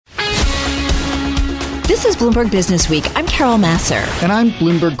This is Bloomberg Business Week. I'm Carol Masser. And I'm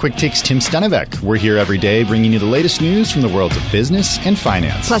Bloomberg Quick Takes Tim Stenevec. We're here every day bringing you the latest news from the worlds of business and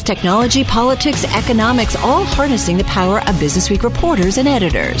finance. Plus technology, politics, economics, all harnessing the power of Business Week reporters and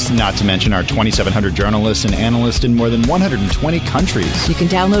editors. Not to mention our 2,700 journalists and analysts in more than 120 countries. You can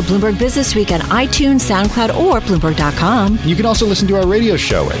download Bloomberg Business Week on iTunes, SoundCloud, or Bloomberg.com. You can also listen to our radio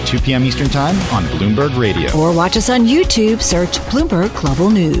show at 2 p.m. Eastern Time on Bloomberg Radio. Or watch us on YouTube. Search Bloomberg Global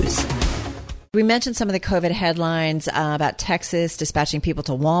News. We mentioned some of the COVID headlines about Texas dispatching people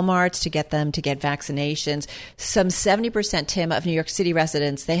to Walmart to get them to get vaccinations. Some 70%, Tim, of New York City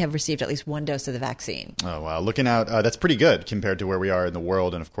residents, they have received at least one dose of the vaccine. Oh, wow. Looking out, that's pretty good compared to where we are in the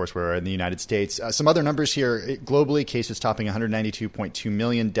world and, of course, where we are in the United States. Some other numbers here. Globally, cases topping 192.2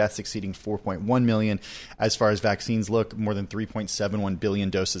 million, deaths exceeding 4.1 million. As far as vaccines look, more than 3.71 billion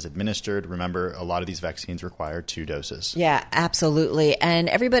doses administered. Remember, a lot of these vaccines require 2 doses. Yeah, absolutely. And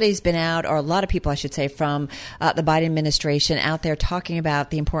everybody's been out, or a lot of people, I should say, from the Biden administration out there talking about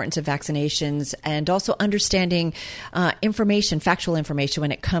the importance of vaccinations and also understanding information, factual information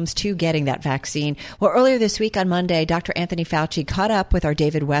when it comes to getting that vaccine. Well, earlier this week on Monday, Dr. Anthony Fauci caught up with our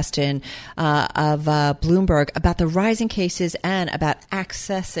David Weston of Bloomberg about the rising cases and about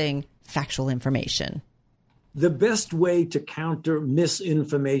accessing factual information. The best way to counter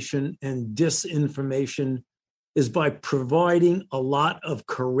misinformation and disinformation is by providing a lot of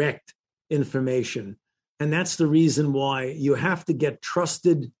correct information. And that's the reason why you have to get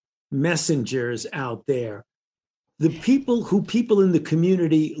trusted messengers out there. The people who people in the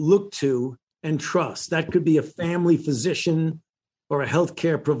community look to and trust. That could be a family physician or a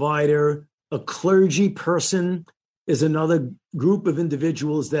healthcare provider. A clergy person is another group of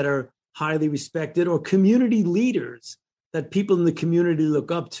individuals that are highly respected, or community leaders that people in the community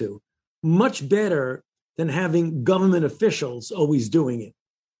look up to. Much better than having government officials always doing it.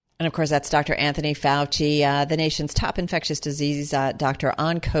 And of course, that's Dr. Anthony Fauci, the nation's top infectious disease doctor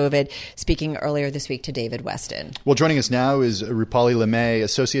on COVID, speaking earlier this week to David Weston. Well, joining us now is Rupali LeMay,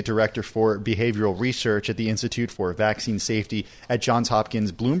 Associate Director for Behavioral Research at the Institute for Vaccine Safety at Johns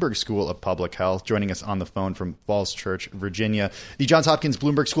Hopkins Bloomberg School of Public Health, joining us on the phone from Falls Church, Virginia. The Johns Hopkins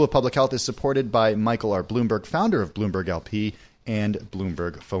Bloomberg School of Public Health is supported by Michael R. Bloomberg, founder of Bloomberg LP and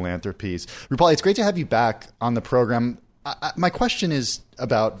Bloomberg Philanthropies. Rupali, it's great to have you back on the program. My question is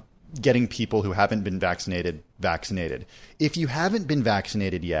about getting people who haven't been vaccinated. If you haven't been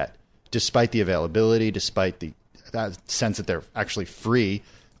vaccinated yet, despite the availability, despite the sense that they're actually free,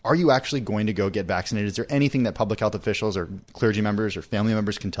 are you actually going to go get vaccinated? Is there anything that public health officials or clergy members or family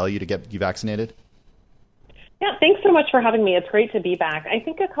members can tell you to get you vaccinated? Yeah, thanks so much for having me. It's great to be back. I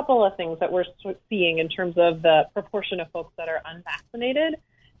think a couple of things that we're seeing in terms of the proportion of folks that are unvaccinated.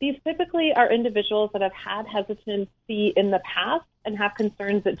 These typically are individuals that have had hesitancy in the past and have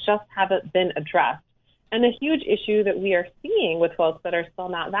concerns that just haven't been addressed. And a huge issue that we are seeing with folks that are still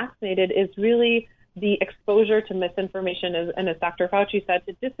not vaccinated is really the exposure to misinformation, and as Dr. Fauci said,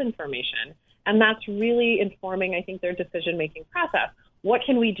 to disinformation. And that's really informing, I think, their decision-making process. What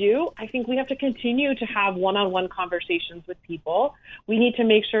can we do? I think we have to continue to have one-on-one conversations with people. We need to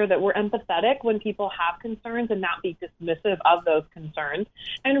make sure that we're empathetic when people have concerns and not be dismissive of those concerns.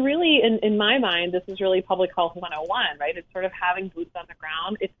 And really, in my mind, this is really public health 101, right? It's sort of having boots on the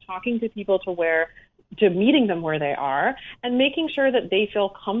ground. It's talking to people to meeting them where they are and making sure that they feel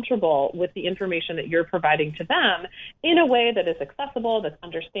comfortable with the information that you're providing to them in a way that is accessible, that's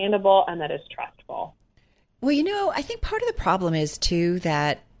understandable, and that is trustful. Well, I think part of the problem is, too,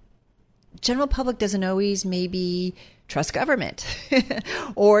 that general public doesn't always maybe trust government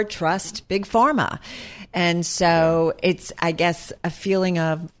or trust big pharma. And so it's, I guess, a feeling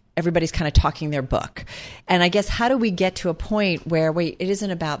of everybody's kind of talking their book. And I guess, how do we get to a point where, wait, it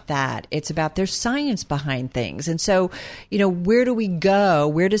isn't about that. It's about there's science behind things. And so, where do we go?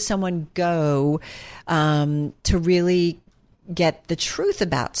 Where does someone go to really get the truth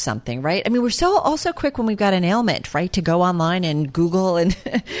about something, right? I mean, we're so also quick when we've got an ailment, right, to go online and Google and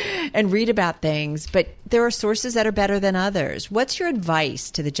and read about things. But there are sources that are better than others. What's your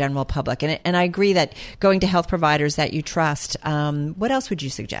advice to the general public? And I agree that going to health providers that you trust. What else would you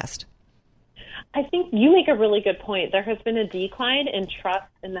suggest? I think you make a really good point. There has been a decline in trust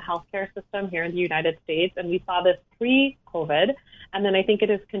in the healthcare system here in the United States, and we saw this pre-COVID. And then I think it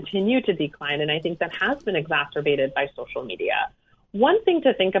has continued to decline, and I think that has been exacerbated by social media. One thing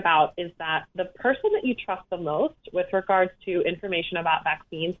to think about is that the person that you trust the most with regards to information about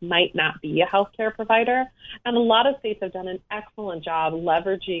vaccines might not be a healthcare provider. And a lot of states have done an excellent job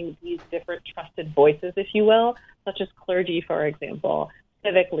leveraging these different trusted voices, if you will, such as clergy, for example,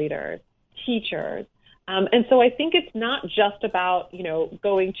 civic leaders, teachers, And so I think it's not just about,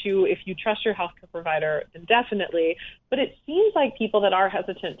 going to, if you trust your healthcare provider, then definitely, but it seems like people that are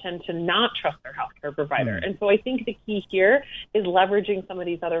hesitant tend to not trust their healthcare provider. And so I think the key here is leveraging some of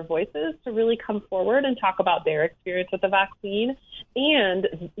these other voices to really come forward and talk about their experience with the vaccine and,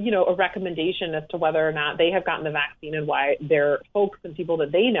 a recommendation as to whether or not they have gotten the vaccine and why their folks and people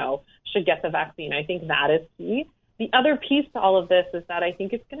that they know should get the vaccine. I think that is key. The other piece to all of this is that I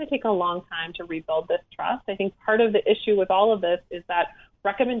think it's going to take a long time to rebuild this trust. I think part of the issue with all of this is that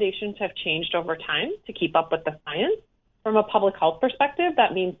recommendations have changed over time to keep up with the science. From a public health perspective,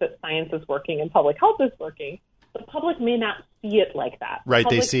 that means that science is working and public health is working. The public may not see it like that. Right.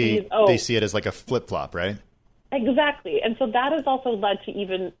 They see it as like a flip-flop, right? Exactly. And so that has also led to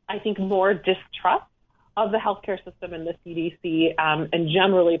even, I think, more distrust of the healthcare system and the CDC and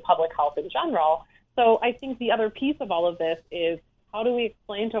generally public health in general. So I think the other piece of all of this is how do we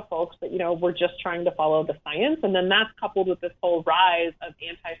explain to folks that, we're just trying to follow the science? And then that's coupled with this whole rise of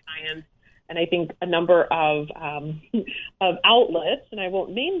anti-science. And I think a number of outlets, and I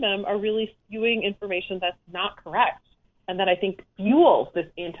won't name them, are really spewing information that's not correct. And that I think fuels this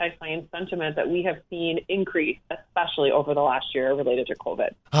anti-science sentiment that we have seen increase, especially over the last year related to COVID.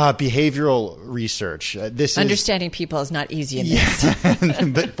 Behavioral research. Understanding people is not easy in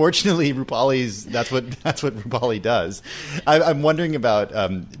this. But fortunately, that's what Rupali does. I'm wondering about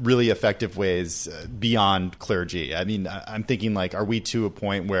really effective ways beyond clergy. I mean, I'm thinking are we to a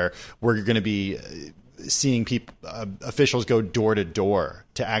point where we're going to be seeing officials go door to door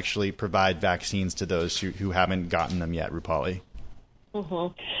to actually provide vaccines to those who haven't gotten them yet, Rupali?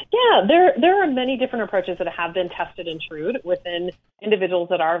 Mm-hmm. Yeah, there are many different approaches that have been tested and true within individuals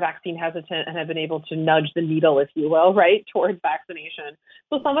that are vaccine hesitant and have been able to nudge the needle, if you will, right, towards vaccination.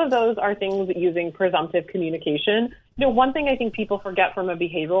 So some of those are things using presumptive communication. One thing I think people forget from a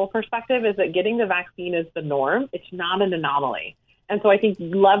behavioral perspective is that getting the vaccine is the norm. It's not an anomaly. And so I think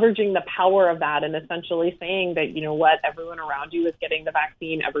leveraging the power of that and essentially saying that, everyone around you is getting the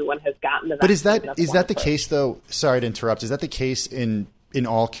vaccine, everyone has gotten the vaccine. But is that the case, though? Sorry to interrupt. Is that the case in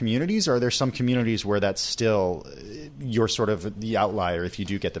all communities, or are there some communities where that's still you're sort of the outlier if you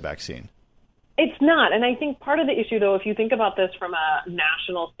do get the vaccine? It's not. And I think part of the issue, though, if you think about this from a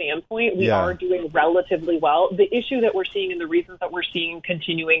national standpoint, we are doing relatively well. The issue that we're seeing and the reasons that we're seeing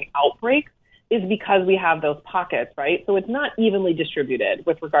continuing outbreaks is because we have those pockets, right? So it's not evenly distributed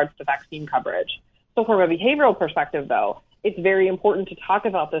with regards to vaccine coverage. So from a behavioral perspective, though, it's very important to talk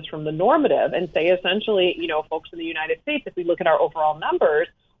about this from the normative and say, essentially, folks in the United States, if we look at our overall numbers,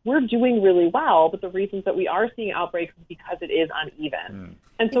 we're doing really well. But the reasons that we are seeing outbreaks is because it is uneven.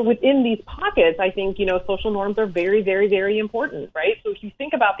 And so within these pockets, I think, social norms are very, very, very important, right? So if you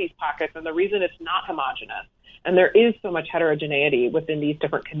think about these pockets and the reason it's not homogenous and there is so much heterogeneity within these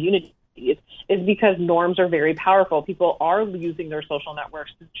different communities, is because norms are very powerful. People are using their social networks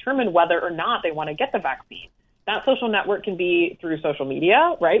to determine whether or not they want to get the vaccine. That social network can be through social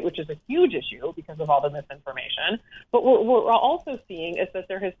media, right, which is a huge issue because of all the misinformation. But what we're also seeing is that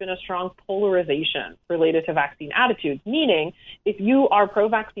there has been a strong polarization related to vaccine attitudes, meaning if you are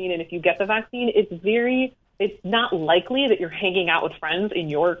pro-vaccine and if you get the vaccine, it's not likely that you're hanging out with friends in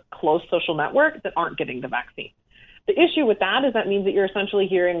your close social network that aren't getting the vaccine. The issue with that is that means that you're essentially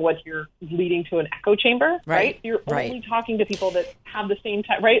hearing what you're leading to an echo chamber, right? You're only talking to people that have the same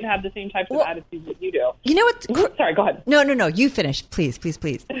type, right? Have the same types of attitudes that you do. You know what? Sorry, go ahead. No. You finish, please.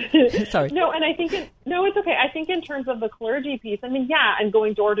 Sorry. No, and I think it's okay. I think in terms of the clergy piece, and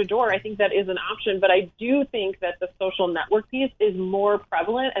going door to door, I think that is an option. But I do think that the social network piece is more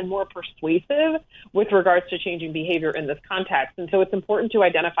prevalent and more persuasive with regards to changing behavior in this context. And so it's important to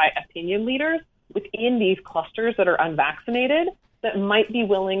identify opinion leaders within these clusters that are unvaccinated that might be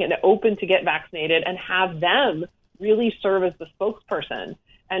willing and open to get vaccinated and have them really serve as the spokesperson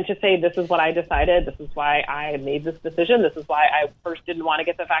and to say, this is what I decided, this is why I made this decision, this is why I first didn't want to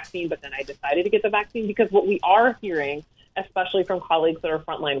get the vaccine, but then I decided to get the vaccine. Because what we are hearing, especially from colleagues that are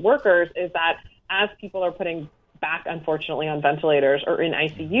frontline workers, is that as people are putting back, unfortunately, on ventilators or in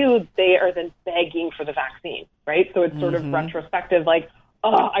ICU, they are then begging for the vaccine, right? So it's sort of retrospective,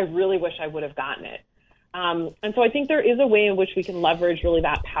 I really wish I would have gotten it. And so I think there is a way in which we can leverage really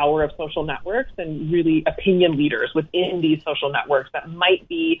that power of social networks and really opinion leaders within these social networks that might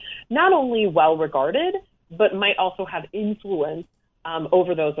be not only well regarded, but might also have influence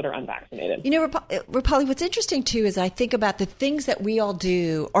over those that are unvaccinated. Rupali, what's interesting too is I think about the things that we all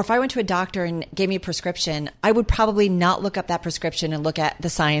do, or if I went to a doctor and gave me a prescription, I would probably not look up that prescription and look at the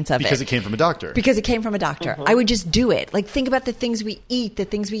science of it. Because it came from a doctor. I would just do it. Think about the things we eat, the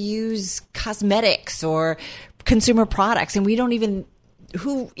things we use, cosmetics or consumer products, and we don't even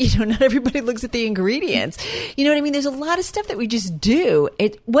not everybody looks at the ingredients. You know what I mean? There's a lot of stuff that we just do.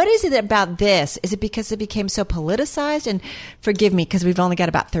 What is it about this? Is it because it became so politicized? And forgive me, because we've only got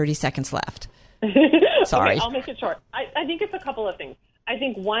about 30 seconds left. Sorry. Okay, I'll make it short. I think it's a couple of things. I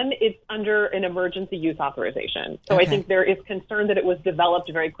think, one, it's under an emergency use authorization. So I think there is concern that it was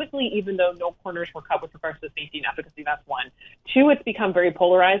developed very quickly, even though no corners were cut with regards to safety and efficacy. That's one. Two, it's become very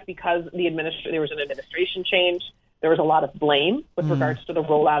polarized because there was an administration change. There was a lot of blame with regards to the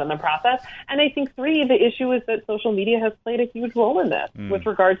rollout and the process. And I think, three, the issue is that social media has played a huge role in this with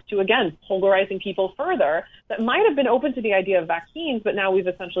regards to, again, polarizing people further that might have been open to the idea of vaccines, but now we've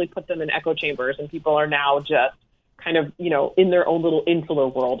essentially put them in echo chambers and people are now just kind of, in their own little insular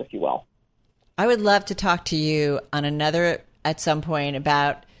world, if you will. I would love to talk to you at some point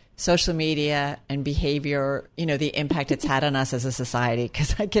about social media and behavior, the impact it's had on us as a society,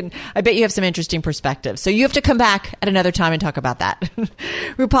 because I bet you have some interesting perspectives. So you have to come back at another time and talk about that.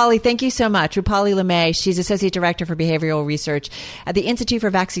 Rupali, thank you so much. Rupali LeMay, she's Associate Director for Behavioral Research at the Institute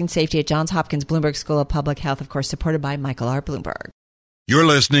for Vaccine Safety at Johns Hopkins Bloomberg School of Public Health, of course, supported by Michael R. Bloomberg. You're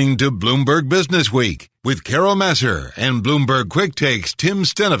listening to Bloomberg Business Week with Carol Massar and Bloomberg Quick Takes Tim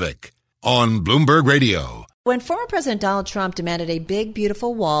Stenovic on Bloomberg Radio. When former President Donald Trump demanded a big,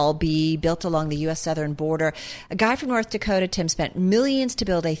 beautiful wall be built along the U.S. southern border, a guy from North Dakota, Tim, spent millions to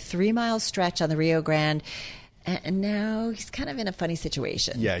build a 3-mile stretch on the Rio Grande. And now he's kind of in a funny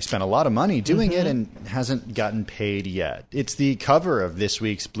situation. Yeah, he spent a lot of money doing it and hasn't gotten paid yet. It's the cover of this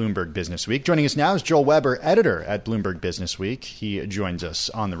week's Bloomberg Business Week. Joining us now is Joel Weber, editor at Bloomberg Business Week. He joins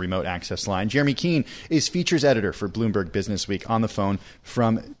us on the remote access line. Jeremy Keene is features editor for Bloomberg Business Week on the phone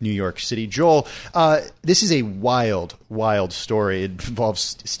from New York City. Joel, this is a wild, wild story. It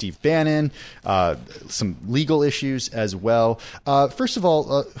involves Steve Bannon, some legal issues as well. First of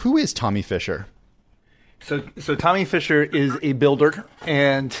all, who is Tommy Fisher? So Tommy Fisher is a builder,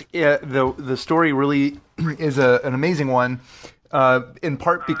 and the story really is an amazing one, in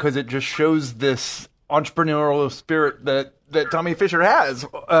part because it just shows this entrepreneurial spirit that Tommy Fisher has.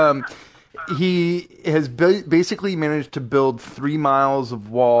 He has basically managed to build 3 miles of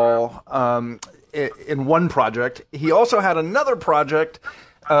wall in one project. He also had another project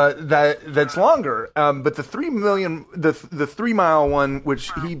that's longer, but the 3 mile one,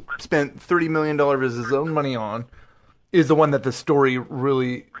 which he spent $30 million of his own money on, is the one that the story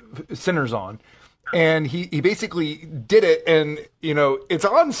really centers on. And he basically did it, and it's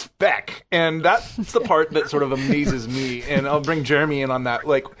on spec, and that's the part that sort of amazes me. And I'll bring Jeremy in on that.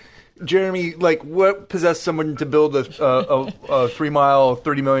 Jeremy, what possessed someone to build a 3 mile,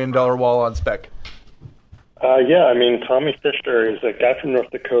 $30 million wall on spec? Tommy Fisher is a guy from North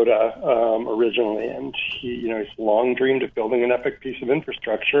Dakota originally, and he's long dreamed of building an epic piece of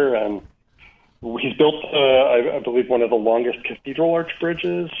infrastructure, and he's built, I believe, one of the longest cathedral arch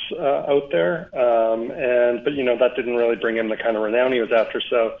bridges out there, but that didn't really bring him the kind of renown he was after.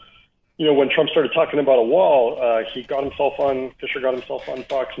 So, when Trump started talking about a wall, Fisher got himself on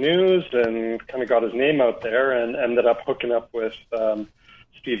Fox News and kind of got his name out there, and ended up hooking up with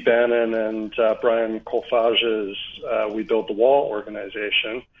Steve Bannon and Brian Kolfage's We Build the Wall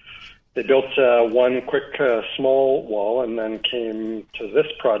organization. They built one quick small wall and then came to this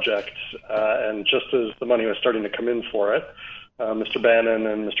project. And just as the money was starting to come in for it, Mr. Bannon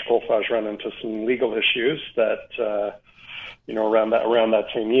and Mr. Kolfage ran into some legal issues that, around that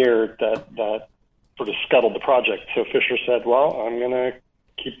same year that sort of scuttled the project. So Fisher said, well, I'm going to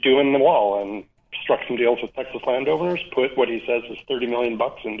keep doing the wall, and struck some deals with Texas landowners, put what he says is $30 million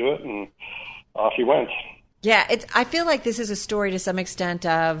into it, and off he went. Yeah, I feel like this is a story to some extent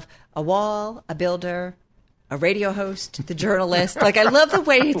of a wall, a builder, a radio host, the journalist. I love the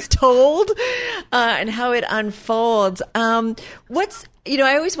way it's told and how it unfolds. I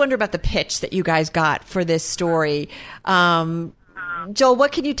always wonder about the pitch that you guys got for this story. Joel,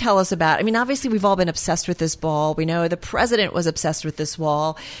 what can you tell us about? Obviously, we've all been obsessed with this wall. We know the president was obsessed with this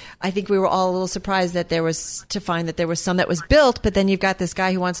wall. I think we were all a little surprised that there was some that was built, but then you've got this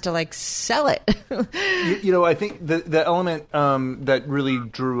guy who wants to sell it. I think the element that really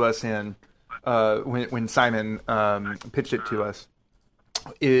drew us in when Simon pitched it to us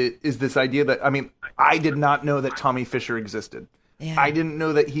is this idea that I did not know that Tommy Fisher existed. Yeah. I didn't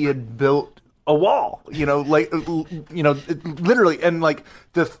know that he had built a wall, literally, and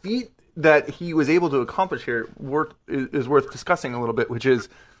the feat that he was able to accomplish here is worth discussing a little bit, which is,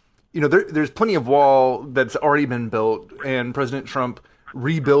 there's plenty of wall that's already been built, and President Trump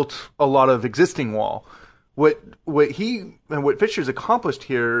rebuilt a lot of existing wall. What Fisher's accomplished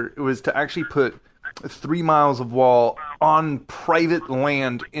here was to actually put 3 miles of wall on private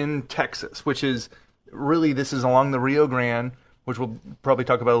land in Texas, which is really, this is along the Rio Grande, which we'll probably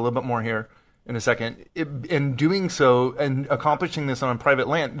talk about a little bit more here in a second. In doing so and accomplishing this on private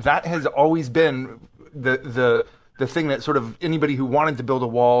land, that has always been the thing that sort of anybody who wanted to build a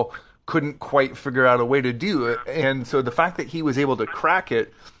wall couldn't quite figure out a way to do it. And so the fact that he was able to crack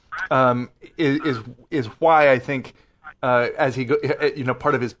it is why I think as he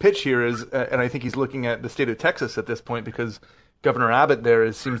part of his pitch here is, and I think he's looking at the state of Texas at this point because Governor Abbott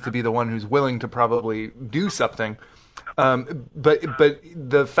there seems to be the one who's willing to probably do something. But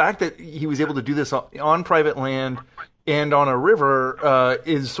the fact that he was able to do this on private land and on a river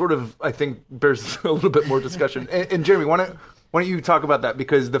is sort of, I think, bears a little bit more discussion. And Jeremy, why don't you talk about that?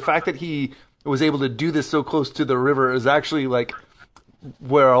 Because the fact that he was able to do this so close to the river is actually like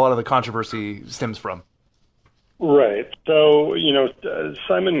where a lot of the controversy stems from. Right. So,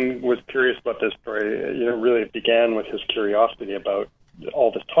 Simon was curious about this story. Really it began with his curiosity about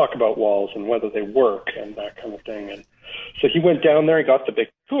all this talk about walls and whether they work and that kind of thing. And so he went down there and got the big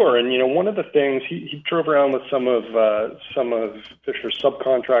tour. And, one of the things, he drove around with some of Fisher's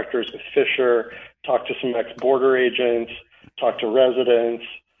subcontractors with Fisher, talked to some ex-border agents, talked to residents,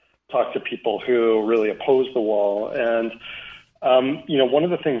 talked to people who really oppose the wall. And one of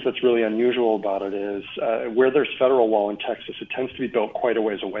the things that's really unusual about it is where there's federal wall in Texas, it tends to be built quite a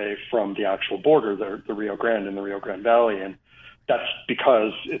ways away from the actual border, the Rio Grande and the Rio Grande Valley. And that's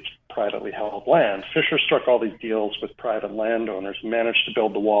because it's privately held land. Fisher struck all these deals with private landowners, managed to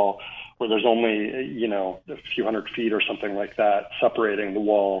build the wall where there's only, a few hundred feet or something like that separating the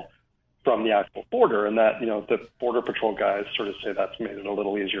wall from the actual border. And that, the Border Patrol guys sort of say that's made it a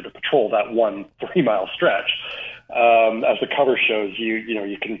little easier to patrol that 1 3-mile stretch. As the cover shows,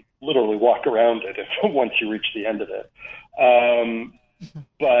 you can literally walk around it once you reach the end of it.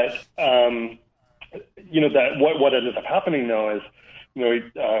 That what ended up happening though is,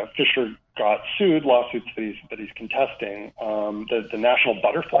 Fisher got sued, lawsuits that he's contesting. The National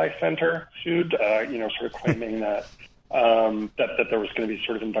Butterfly Center sued, sort of claiming that there was going to be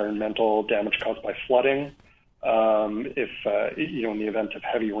sort of environmental damage caused by flooding if in the event of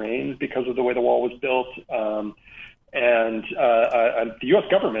heavy rain because of the way the wall was built. And the U.S.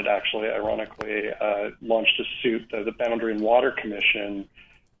 government actually, ironically, launched a suit, the Boundary and Water Commission,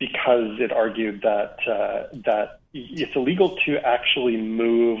 because it argued that it's illegal to actually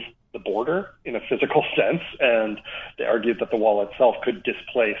move the border in a physical sense, and they argued that the wall itself could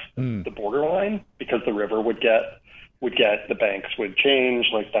displace the borderline because the river would get the banks would change,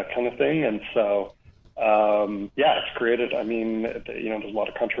 like that kind of thing, and so. It's created, there's a lot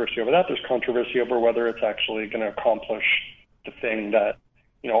of controversy over that. There's controversy over whether it's actually going to accomplish the thing that,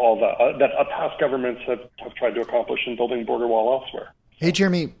 that past governments have tried to accomplish in building border wall elsewhere. Hey,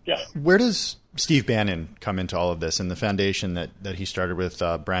 Jeremy, yeah. Where does Steve Bannon come into all of this and the foundation that he started with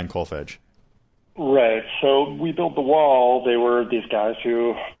Brian Kolfage? Right. So we built the wall. They were these guys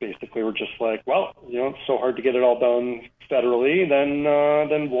who basically were just like, well, it's so hard to get it all done federally,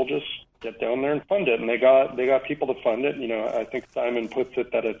 then we'll just get down there and fund it. And they got people to fund it. I think Simon puts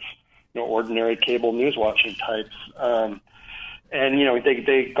it that it's, ordinary cable news watching types.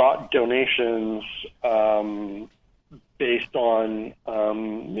 They got donations, based on,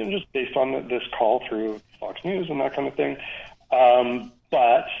 just based on this call through Fox News and that kind of thing.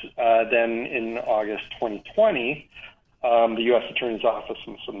 But then in August 2020, the U.S. Attorney's Office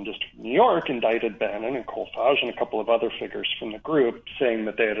in the Southern District of New York indicted Bannon and Kolfage and a couple of other figures from the group, saying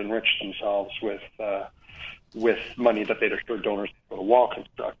that they had enriched themselves with money that they'd assured donors for the wall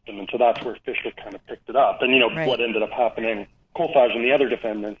construction. And so that's where Fisher kind of picked it up. And, Right. What ended up happening, Kolfage and the other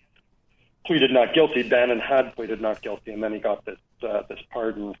defendants pleaded not guilty. Bannon had pleaded not guilty, and then he got this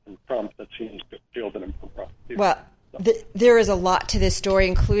pardon from Trump that seems to shield him from prosecution. Well, there is a lot to this story,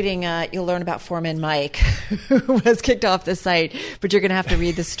 including you'll learn about Foreman Mike, who was kicked off the site, but you're going to have to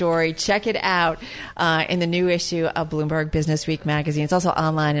read the story. Check it out in the new issue of Bloomberg Business Week magazine. It's also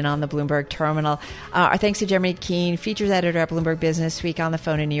online and on the Bloomberg terminal. Our thanks to Jeremy Keene, features editor at Bloomberg Business Week, on the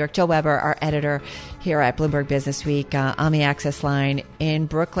phone in New York. Jill Weber, our editor here at Bloomberg Business Week, on the Access line in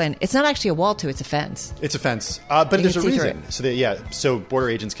Brooklyn. It's not actually a wall, too. It's a fence. It's a fence, but there's a reason. It. So border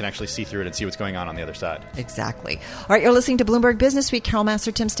agents can actually see through it and see what's going on the other side. Exactly. All right, you're listening to Bloomberg Business Week. Carol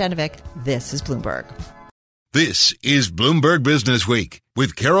Master, Tim Stanovic. This is Bloomberg. This is Bloomberg Business Week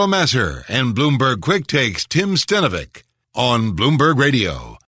with Carol Massar and Bloomberg Quick Takes Tim Stanovic on Bloomberg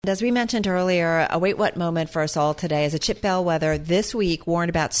Radio. As we mentioned earlier, a wait what moment for us all today as a chip bellwether this week warned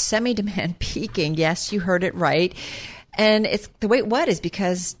about semi-demand peaking. Yes, you heard it right. And it's the wait what is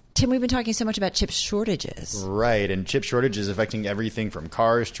because Tim, we've been talking so much about chip shortages. Right, and chip shortages affecting everything from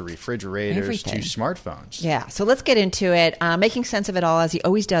cars to refrigerators to smartphones. Yeah, so let's get into it. Making sense of it all, as he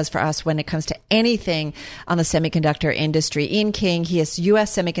always does for us when it comes to anything on the semiconductor industry. Ian King, he is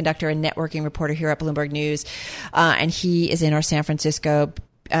U.S. semiconductor and networking reporter here at Bloomberg News, and he is in our San Francisco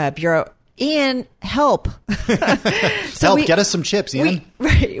bureau. Ian, help. Get us some chips, Ian.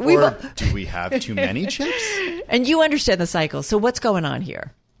 Or do we have too many chips? And you understand the cycle, so what's going on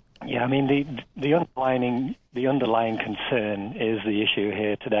here? Yeah, I mean, the underlying concern is the issue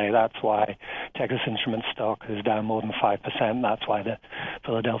here today. That's why Texas Instruments stock is down more than 5%. That's why the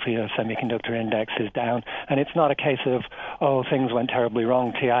Philadelphia Semiconductor Index is down. And it's not a case of, things went terribly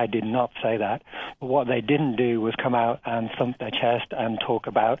wrong. TI did not say that. But what they didn't do was come out and thump their chest and talk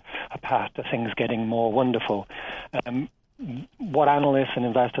about a path to things getting more wonderful. What analysts and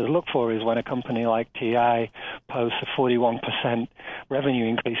investors look for is when a company like TI posts a 41% revenue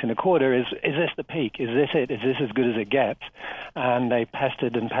increase in a quarter, is this the peak? Is this it? Is this as good as it gets? And they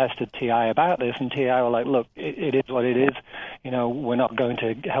pestered TI about this, and TI were like, look, it is what it is. We're not going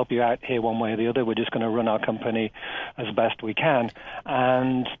to help you out here one way or the other. We're just going to run our company as best we can.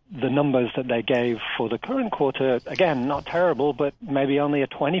 And the numbers that they gave for the current quarter, again, not terrible, but maybe only a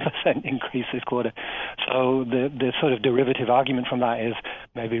 20% increase this quarter. So the sort of derivative argument from that is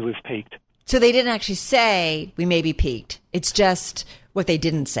maybe we've peaked. So they didn't actually say we may be peaked. It's just what they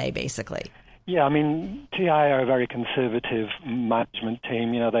didn't say, basically. Yeah, I mean, TI are a very conservative management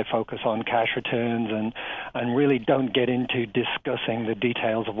team. They focus on cash returns and really don't get into discussing the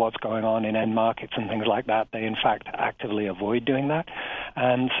details of what's going on in end markets and things like that. They, in fact, actively avoid doing that.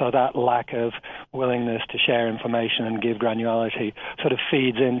 And so that lack of willingness to share information and give granularity sort of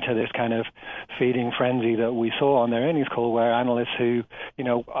feeds into this kind of feeding frenzy that we saw on their earnings call, where analysts who,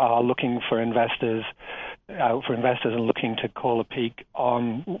 are looking for investors and looking to call a peak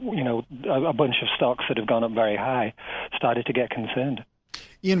on, a bunch of stocks that have gone up very high, started to get concerned.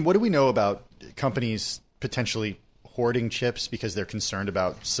 Ian, what do we know about companies potentially hoarding chips because they're concerned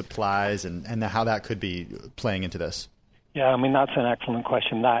about supplies and how that could be playing into this? Yeah, I mean, that's an excellent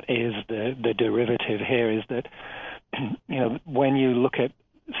question. That is the derivative here, is that, when you look at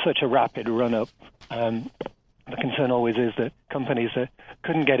such a rapid run-up, the concern always is that companies that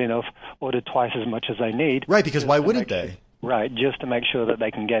couldn't get enough ordered twice as much as they need. Right, because why wouldn't they? Right, just to make sure that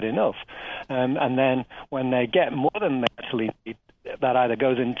they can get enough. And then when they get more than they actually need, that either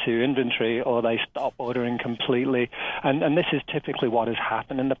goes into inventory or they stop ordering completely. And this is typically what has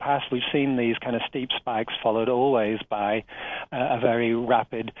happened in the past. We've seen these kind of steep spikes followed always by a very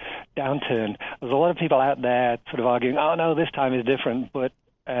rapid downturn. There's a lot of people out there sort of arguing, oh, no, this time is different. But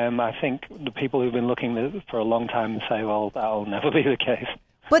I think the people who've been looking for a long time say, well, that'll never be the case.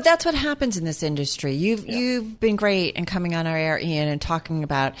 But that's what happens in this industry. You've been great in coming on our air, Ian, and talking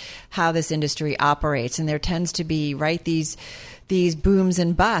about how this industry operates. And there tends to be, right, these booms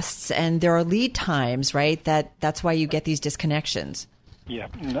and busts, and there are lead times, right? That's why you get these disconnections. Yeah,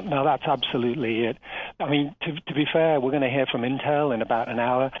 no, that's absolutely it. I mean, to be fair, we're going to hear from Intel in about an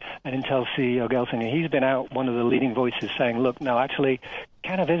hour, and Intel CEO Gelsinger, he's been out, one of the leading voices, saying, look, no, actually,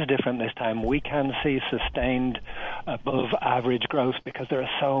 kind of is different this time. We can see sustained above average growth because there are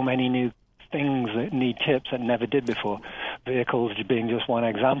so many new things that need chips that never did before, vehicles being just one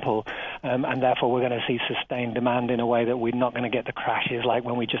example, and therefore we're going to see sustained demand in a way that we're not going to get the crashes like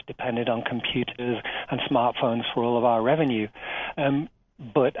when we just depended on computers and smartphones for all of our revenue.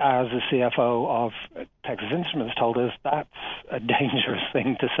 But as the CFO of Texas Instruments told us, that's a dangerous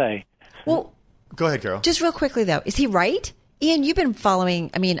thing to say. Well, go ahead, Carol. Just real quickly, though, is he right? Ian, you've been following,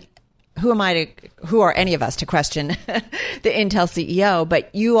 I mean, who are any of us to question the Intel CEO,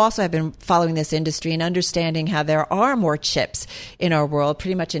 but you also have been following this industry and understanding how there are more chips in our world,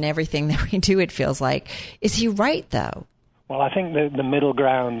 pretty much in everything that we do, it feels like. Is he right, though? Well, I think the middle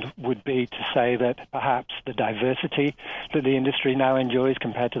ground would be to say that perhaps the diversity that the industry now enjoys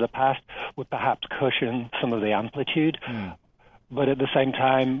compared to the past would perhaps cushion some of the amplitude. But at the same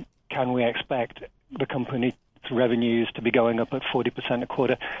time, can we expect the company's revenues to be going up at 40% a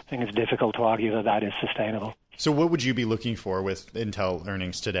quarter? I think it's difficult to argue that is sustainable. So what would you be looking for with Intel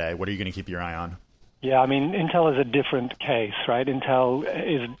earnings today? What are you going to keep your eye on? Yeah, I mean, Intel is a different case, right? Intel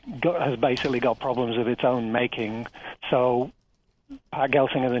has basically got problems of its own making. So Pat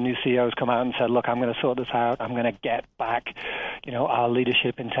Gelsinger, the new CEO, has come out and said, look, I'm going to sort this out. I'm going to get back, our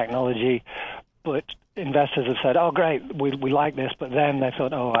leadership in technology. But investors have said, oh, great, we like this. But then they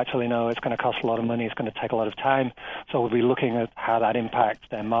thought, oh, actually, no, it's going to cost a lot of money. It's going to take a lot of time. So we'll be looking at how that impacts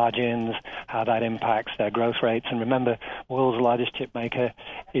their margins, how that impacts their growth rates. And remember, world's largest chip maker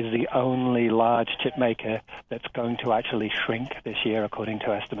is the only large chip maker that's going to actually shrink this year, according to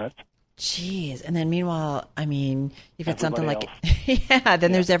estimates. Jeez. And then meanwhile, I mean, you've got something like, else.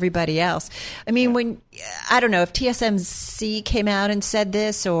 then there's everybody else. I mean, I don't know if TSMC came out and said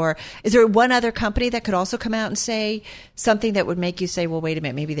this, or is there one other company that could also come out and say something that would make you say, well, wait a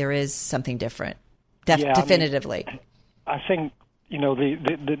minute, maybe there is something different, definitively. I think,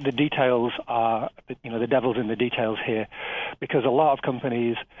 the details are, the devil's in the details here, because a lot of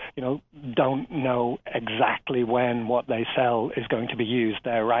companies, don't know exactly when what they sell is going to be used.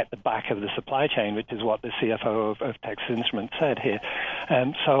 They're right at the back of the supply chain, which is what the CFO of Texas Instruments said here.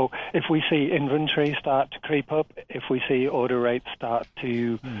 So if we see inventory start to creep up, if we see order rates start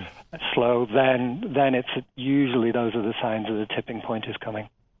to slow, then it's usually those are the signs that the tipping point is coming.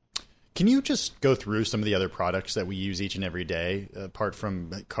 Can you just go through some of the other products that we use each and every day, apart from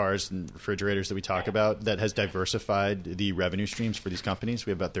cars and refrigerators that we talk about, that has diversified the revenue streams for these companies? We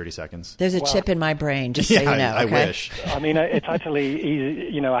have about 30 seconds. There's a chip in my brain, just so you know. I okay? wish. I mean, it's actually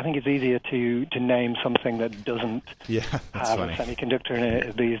easy. I think it's easier to name something that doesn't have funny. a semiconductor in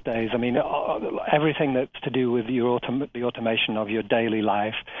it these days. I mean, everything that's to do with the automation of your daily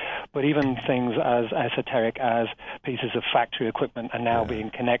life, but even things as esoteric as pieces of factory equipment are now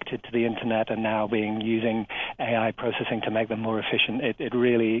being connected to the internet and now using AI processing to make them more efficient. It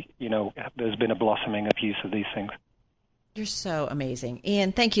really, there's been a blossoming of use of these things. You're so amazing.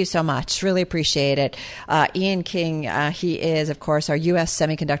 Ian, thank you so much. Really appreciate it. Ian King, he is, of course, our U.S.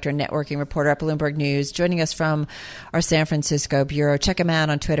 semiconductor networking reporter at Bloomberg News, joining us from our San Francisco bureau. Check him out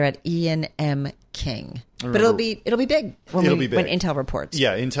on Twitter at Ian M. King. But it'll be big when Intel reports.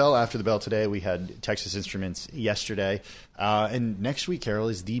 Yeah, Intel after the bell today. We had Texas Instruments yesterday. And next week, Carol,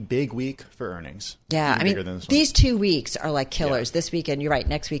 is the big week for earnings. Yeah, I mean, these 2 weeks are like killers. Yeah. This week, and you're right,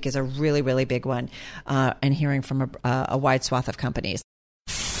 next week is a really, really big one. And hearing from a wide swath of companies.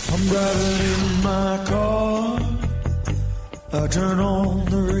 I'm driving in my car. I turn on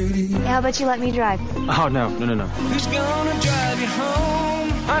the radio. How about you let me drive? Oh, no. Who's gonna drive you home?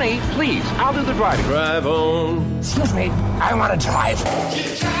 Honey, please, I'll do the driving. Drive on. Excuse me, I want to drive.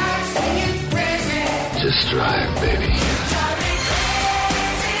 Just drive, baby.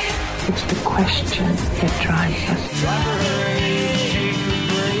 It's the question that drives us. Drive take a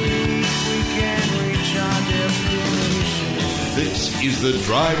break. We can reach our destination. This is the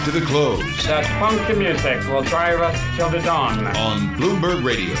Drive to the Close. That funky music will drive us till the dawn. On Bloomberg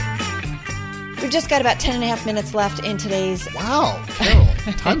Radio. We've just got about 10 and a half minutes left in today's... Wow, Carol,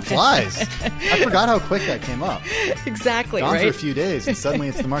 time flies. I forgot how quick that came up. Exactly, Gone right? for a few days, and suddenly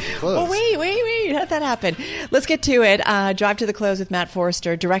it's the market close. Well, wait. How'd that happen? Let's get to it. Drive to the Close with Matt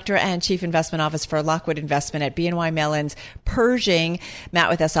Forrester, Director and Chief Investment Officer for Lockwood Investment at BNY Mellon's Pershing. Matt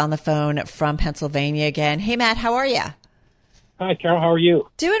with us on the phone from Pennsylvania again. Hey, Matt, how are you? Hi, Carol. How are you?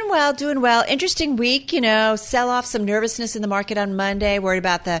 Doing well. Interesting week, sell off some nervousness in the market on Monday, worried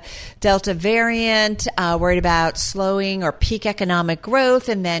about the Delta variant, worried about slowing or peak economic growth.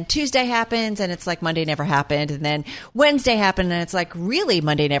 And then Tuesday happens and it's like Monday never happened. And then Wednesday happened and it's like really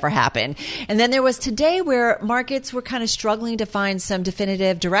Monday never happened. And then there was today where markets were kind of struggling to find some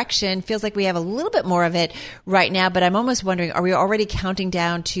definitive direction. Feels like we have a little bit more of it right now, but I'm almost wondering, are we already counting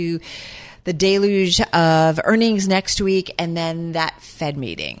down to the deluge of earnings next week and then that Fed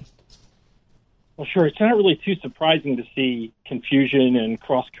meeting? Well, sure. It's not really too surprising to see confusion and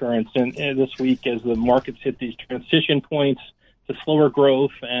cross currents this week as the markets hit these transition points to slower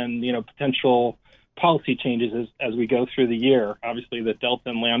growth and, potential policy changes as we go through the year. Obviously, the Delta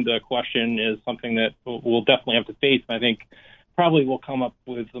and Lambda question is something that we'll definitely have to face. And I think probably will come up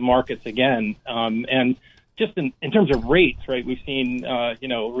with the markets again. And just in terms of rates, right, we've seen,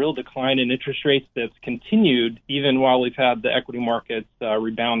 real decline in interest rates that's continued even while we've had the equity markets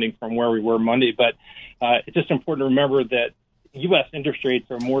rebounding from where we were Monday. But it's just important to remember that U.S. interest rates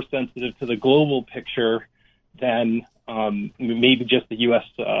are more sensitive to the global picture than maybe just the U.S.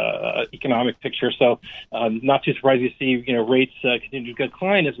 Economic picture. So not too surprised to see, rates continue to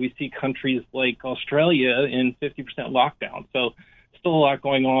decline as we see countries like Australia in 50% lockdown. So still a lot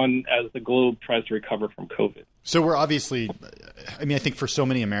going on as the globe tries to recover from COVID. So we're obviously, I think for so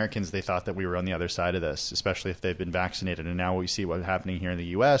many Americans, they thought that we were on the other side of this, especially if they've been vaccinated. And now we see what's happening here in the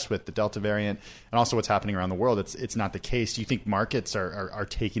U.S. with the Delta variant and also what's happening around the world. It's not the case. Do you think markets are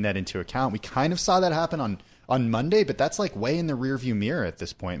taking that into account? We kind of saw that happen on Monday, but that's like way in the rearview mirror at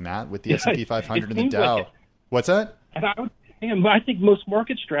this point, Matt, with the S&P 500 and the Dow. What's that? And I think most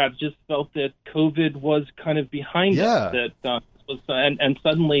market strategists felt that COVID was kind of behind us, and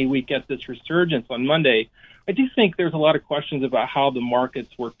suddenly we get this resurgence on Monday. I do think there's a lot of questions about how the markets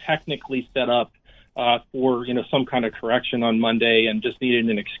were technically set up for some kind of correction on Monday, and just needed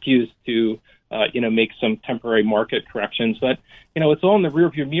an excuse to make some temporary market corrections. But it's all in the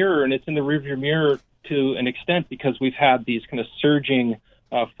rearview mirror, and it's in the rearview mirror to an extent because we've had these kind of surging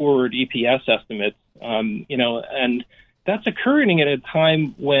forward EPS estimates, and that's occurring at a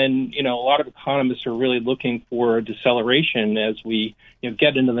time when a lot of economists are really looking for a deceleration as we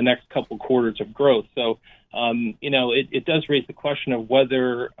get into the next couple quarters of growth. So it does raise the question of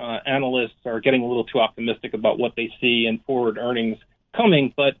whether analysts are getting a little too optimistic about what they see in forward earnings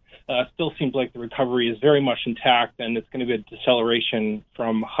coming, but still seems like the recovery is very much intact, and it's going to be a deceleration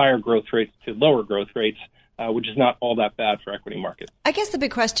from higher growth rates to lower growth rates, which is not all that bad for equity markets. I guess the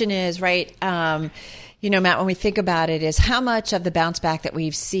big question is, right, Matt, when we think about it, is how much of the bounce back that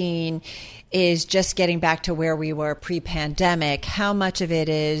we've seen is just getting back to where we were pre-pandemic? How much of it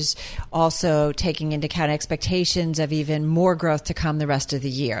is also taking into account expectations of even more growth to come the rest of the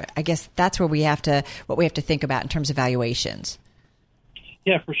year? I guess that's where what we have to think about in terms of valuations.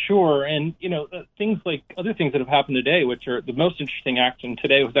 Yeah, for sure. And, things like other things that have happened today, which are the most interesting action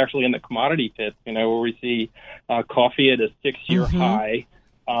today was actually in the commodity pit, where we see coffee at a 6-year high,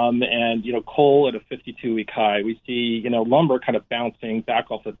 and, coal at a 52-week high. We see, lumber kind of bouncing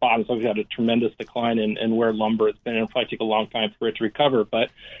back off the bottom. So we've had a tremendous decline in where lumber has been. It'll probably take a long time for it to recover. But,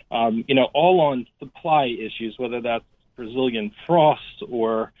 all on supply issues, whether that's Brazilian frost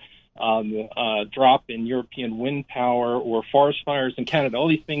or drop in European wind power or forest fires in Canada. All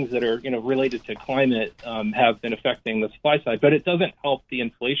these things that are related to climate have been affecting the supply side, but it doesn't help the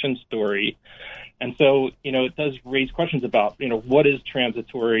inflation story. And so it does raise questions about what is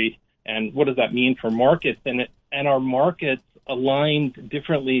transitory and what does that mean for markets, and our markets aligned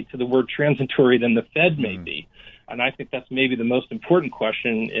differently to the word transitory than the Fed may be. And I think that's maybe the most important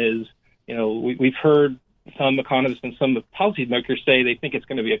question is we've heard some economists and some policymakers say they think it's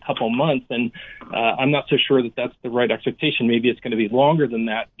going to be a couple months, and I'm not so sure that that's the right expectation. Maybe it's going to be longer than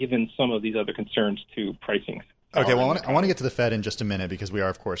that, given some of these other concerns to pricing. Okay, well, I want to get to the Fed in just a minute because we are,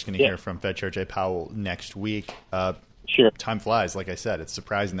 of course, going to hear from Fed Chair Jay Powell next week. Sure. Time flies. Like I said, it's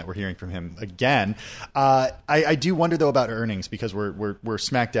surprising that we're hearing from him again. I do wonder, though, about earnings because we're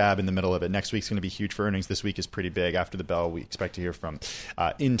smack dab in the middle of it. Next week's going to be huge for earnings. This week is pretty big. After the bell, we expect to hear from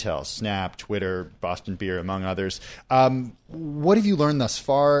Intel, Snap, Twitter, Boston Beer, among others. What have you learned thus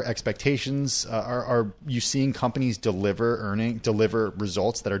far? Expectations? Are you seeing companies deliver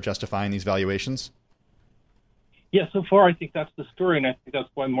results that are justifying these valuations? Yeah, so far I think that's the story, and I think that's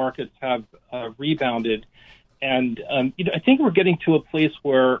why markets have rebounded. And I think we're getting to a place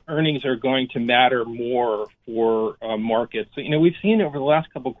where earnings are going to matter more for markets. So, we've seen over the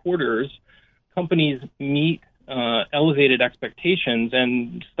last couple of quarters, companies meet elevated expectations,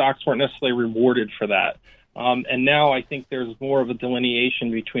 and stocks weren't necessarily rewarded for that. And now I think there's more of a delineation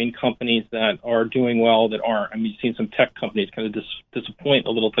between companies that are doing well that aren't. I mean, you've seen some tech companies kind of disappoint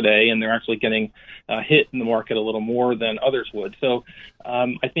a little today, and they're actually getting hit in the market a little more than others would. So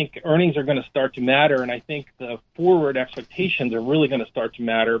I think earnings are going to start to matter, and I think the forward expectations are really going to start to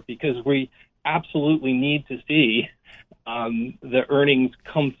matter because we absolutely need to see the earnings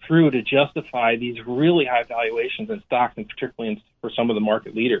come through to justify these really high valuations in stocks, and particularly for some of the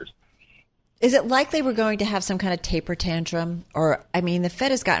market leaders. Is it likely we're going to have some kind of taper tantrum? Or, the Fed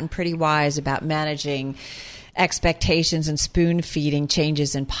has gotten pretty wise about managing expectations and spoon feeding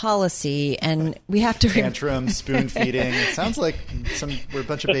changes in policy, and we have to tantrum, spoon feeding. It sounds like we're a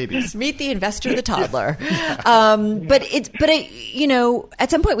bunch of babies. Meet the investor, the toddler. But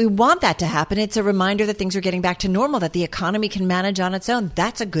at some point we want that to happen. It's a reminder that things are getting back to normal, that the economy can manage on its own.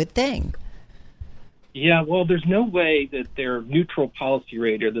 That's a good thing. Yeah, well, there's no way that their neutral policy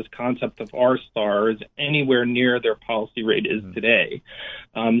rate, or this concept of R-star, is anywhere near their policy rate is today.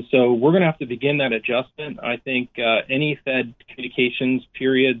 So we're going to have to begin that adjustment. I think any Fed communications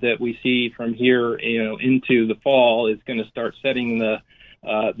period that we see from here, into the fall is going to start setting the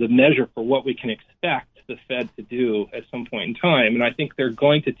measure for what we can expect the Fed to do at some point in time. And I think they're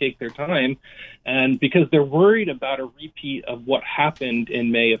going to take their time, and because they're worried about a repeat of what happened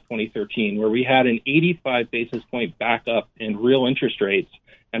in May of 2013, where we had an 85 basis point backup in real interest rates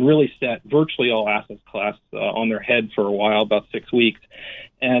and really set virtually all asset class on their head for a while, about 6 weeks.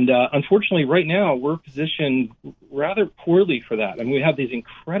 And unfortunately, right now, we're positioned rather poorly for that. I mean, we have these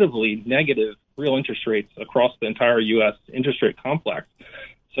incredibly negative real interest rates across the entire U.S. interest rate complex.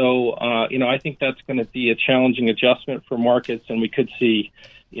 So, I think that's going to be a challenging adjustment for markets, and we could see,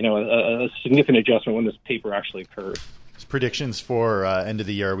 a significant adjustment when this taper actually occurs. predictions for end of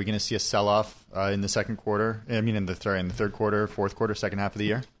the year. Are we going to see a sell-off in the second quarter? I mean, in the third quarter, fourth quarter, second half of the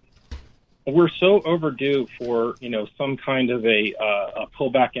year? We're so overdue for some kind of a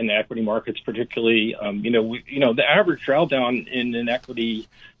pullback in the equity markets, particularly the average drawdown in an equity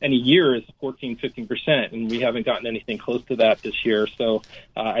in a year is 14-15%, and we haven't gotten anything close to that this year. So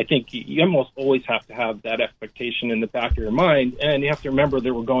I think you almost always have to have that expectation in the back of your mind, and you have to remember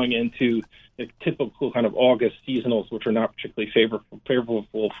that we're going into the typical kind of August seasonals, which are not particularly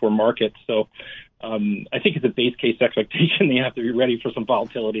favorable for markets. So I think it's a base case expectation that you have to be ready for some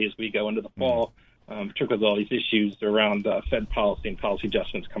volatility as we go into the fall, particularly with all these issues around Fed policy and policy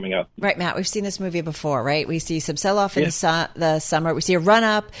adjustments coming up. Right, Matt, we've seen this movie before, right? We see some sell-off in the summer. We see a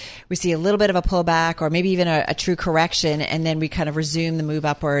run-up. We see a little bit of a pullback or maybe even a true correction, and then we kind of resume the move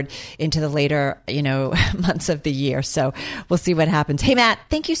upward into the later, months of the year. So we'll see what happens. Hey, Matt,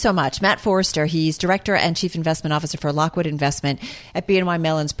 thank you so much. Matt Forrester, he's Director and Chief Investment Officer for Lockwood Investment at BNY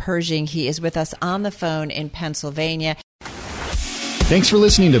Mellon's Pershing. He is with us on the phone in Pennsylvania. Thanks for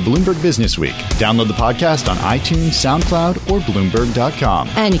listening to Bloomberg Business Week. Download the podcast on iTunes, SoundCloud, or Bloomberg.com.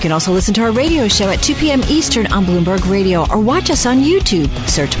 And you can also listen to our radio show at 2 p.m. Eastern on Bloomberg Radio or watch us on YouTube.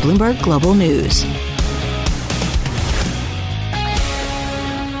 Search Bloomberg Global News.